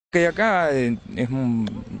Que acá es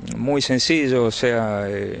muy sencillo, o sea,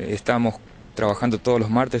 estamos trabajando todos los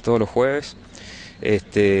martes, todos los jueves,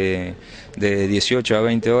 de 18 a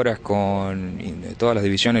 20 horas con todas las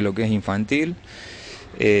divisiones, lo que es infantil.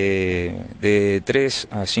 De 3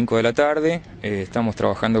 a 5 de la tarde estamos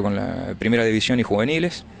trabajando con la primera división y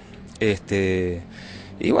juveniles.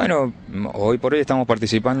 Y bueno, hoy por hoy estamos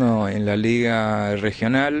participando en la liga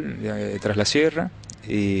regional tras la sierra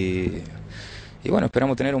y bueno,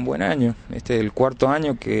 esperamos tener un buen año. Este es el cuarto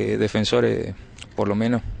año que Defensores, por lo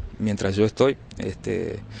menos mientras yo estoy,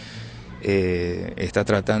 está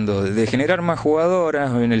tratando de generar más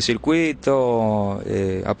jugadoras en el circuito,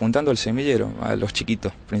 apuntando al semillero, a los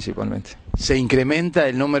chiquitos principalmente. ¿Se incrementa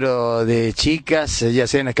el número de chicas, ya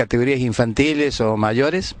sea en las categorías infantiles o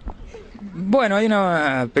mayores? Bueno, hay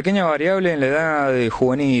una pequeña variable en la edad de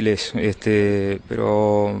juveniles,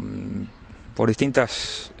 pero por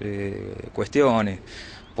distintas cuestiones.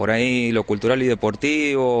 Por ahí lo cultural y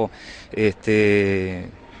deportivo,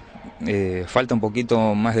 falta un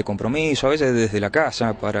poquito más de compromiso, a veces desde la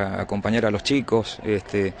casa para acompañar a los chicos,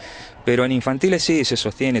 pero en infantiles sí se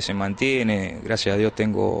sostiene, se mantiene. Gracias a Dios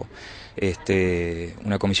tengo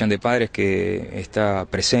una comisión de padres que está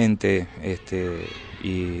presente,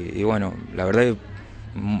 y bueno, la verdad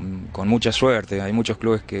con mucha suerte. Hay muchos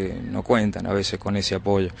clubes que no cuentan a veces con ese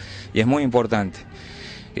apoyo y es muy importante.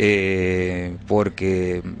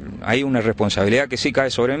 Porque hay una responsabilidad que sí cae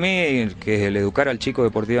sobre mí, que es el educar al chico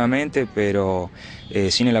deportivamente, pero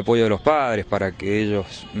sin el apoyo de los padres, para que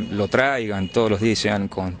ellos lo traigan todos los días, sean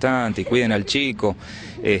constantes y cuiden al chico,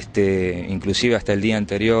 inclusive hasta el día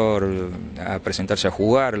anterior a presentarse a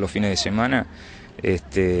jugar los fines de semana.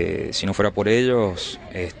 Si no fuera por ellos,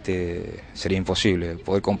 sería imposible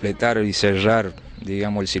poder completar y cerrar,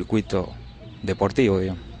 digamos, el circuito deportivo,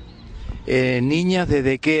 digamos. ¿Niñas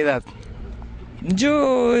desde qué edad?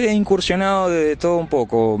 Yo he incursionado de todo un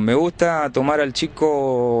poco. Me gusta tomar al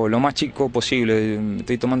chico lo más chico posible.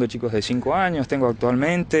 Estoy tomando chicos de 5 años, tengo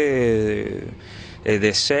actualmente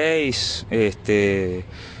de 6.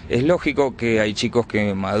 Es lógico que hay chicos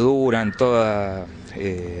que maduran toda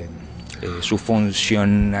su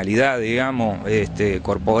funcionalidad, digamos,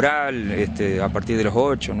 corporal, a partir de los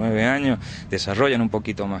 8, 9 años, desarrollan un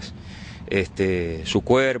poquito más su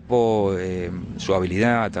cuerpo, su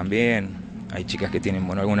habilidad también. Hay chicas que tienen,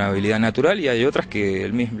 bueno, alguna habilidad natural y hay otras que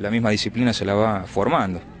la misma disciplina se la va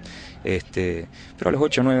formando. Pero a los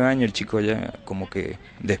 8 o 9 años el chico ya como que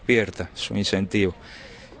despierta su incentivo.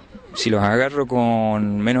 Si los agarro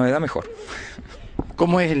con menos edad, mejor.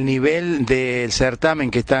 ¿Cómo es el nivel del certamen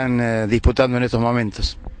que están disputando en estos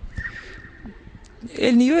momentos?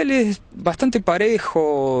 El nivel es bastante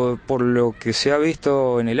parejo por lo que se ha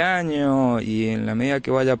visto en el año, y en la medida que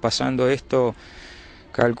vaya pasando esto,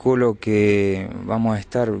 calculo que vamos a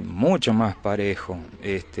estar mucho más parejo.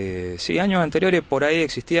 Sí, años anteriores por ahí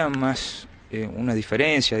existía más una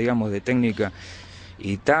diferencia, digamos, de técnica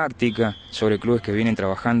y táctica sobre clubes que vienen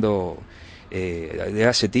trabajando de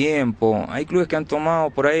hace tiempo. Hay clubes que han tomado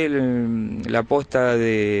por ahí la aposta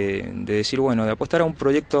de decir, bueno, de apostar a un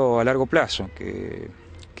proyecto a largo plazo,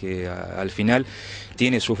 que al final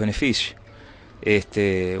tiene sus beneficios.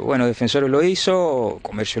 Bueno, Defensores lo hizo,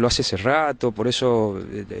 Comercio lo hace hace rato, por eso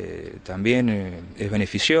también es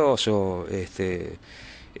beneficioso.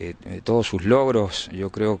 Todos sus logros yo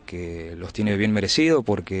creo que los tiene bien merecidos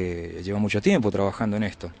porque lleva mucho tiempo trabajando en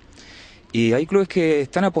esto. Y hay clubes que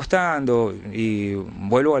están apostando, y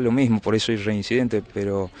vuelvo a lo mismo, por eso soy reincidente,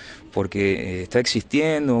 pero porque está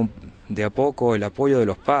existiendo de a poco el apoyo de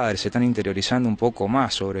los padres, se están interiorizando un poco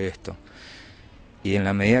más sobre esto. Y en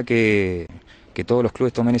la medida que todos los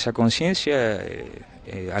clubes tomen esa conciencia,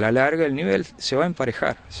 a la larga el nivel se va a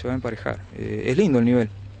emparejar, se va a emparejar. Es lindo el nivel,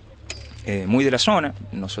 muy de la zona.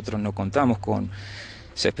 Nosotros no contamos con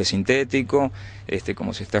césped sintético,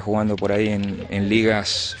 como se está jugando por ahí en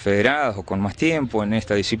ligas federadas o con más tiempo en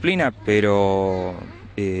esta disciplina, pero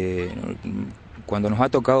cuando nos ha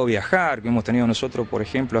tocado viajar, que hemos tenido nosotros, por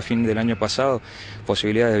ejemplo, a fin del año pasado,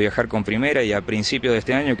 posibilidad de viajar con primera, y a principio de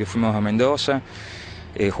este año que fuimos a Mendoza,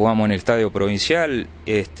 jugamos en el estadio provincial,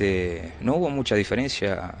 no hubo mucha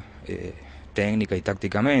diferencia técnica y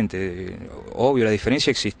tácticamente. Obvio, la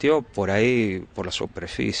diferencia existió por ahí, por la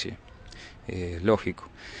superficie. Lógico,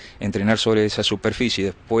 entrenar sobre esa superficie y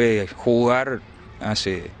después jugar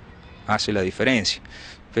hace la diferencia,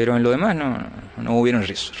 pero en lo demás no hubieron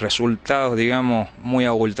resultados, digamos, muy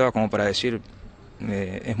abultados como para decir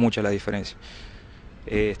es mucha la diferencia.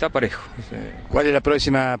 Está parejo. ¿Cuál es la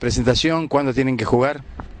próxima presentación? ¿Cuándo tienen que jugar?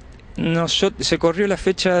 Se corrió la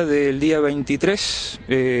fecha del día 23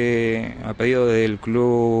 a pedido del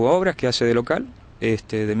Club Obras, que hace de local.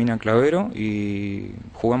 de Mina Clavero, y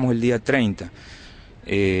jugamos el día 30.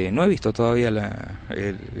 No he visto todavía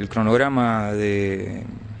el cronograma de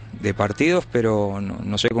partidos, pero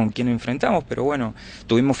no sé con quién enfrentamos, pero bueno,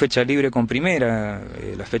 tuvimos fecha libre con primera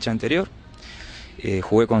la fecha anterior,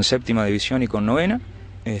 jugué con séptima división y con novena,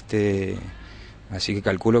 así que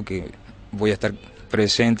calculo que voy a estar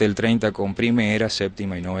presente el 30 con primera,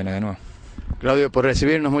 séptima y novena de nuevo. Claudio, por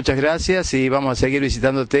recibirnos, muchas gracias, y vamos a seguir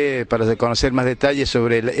visitándote para conocer más detalles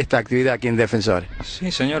sobre esta actividad aquí en Defensores.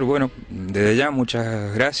 Sí, señor, bueno, desde ya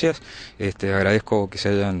muchas gracias, agradezco que se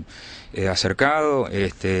hayan acercado,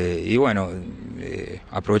 y bueno,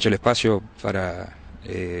 aprovecho el espacio para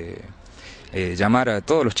llamar a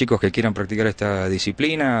todos los chicos que quieran practicar esta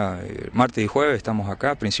disciplina. Martes y jueves estamos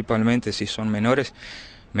acá, principalmente si son menores,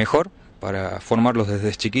 mejor, para formarlos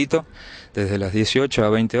desde chiquito, desde las 18 a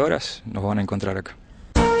 20 horas, nos van a encontrar acá.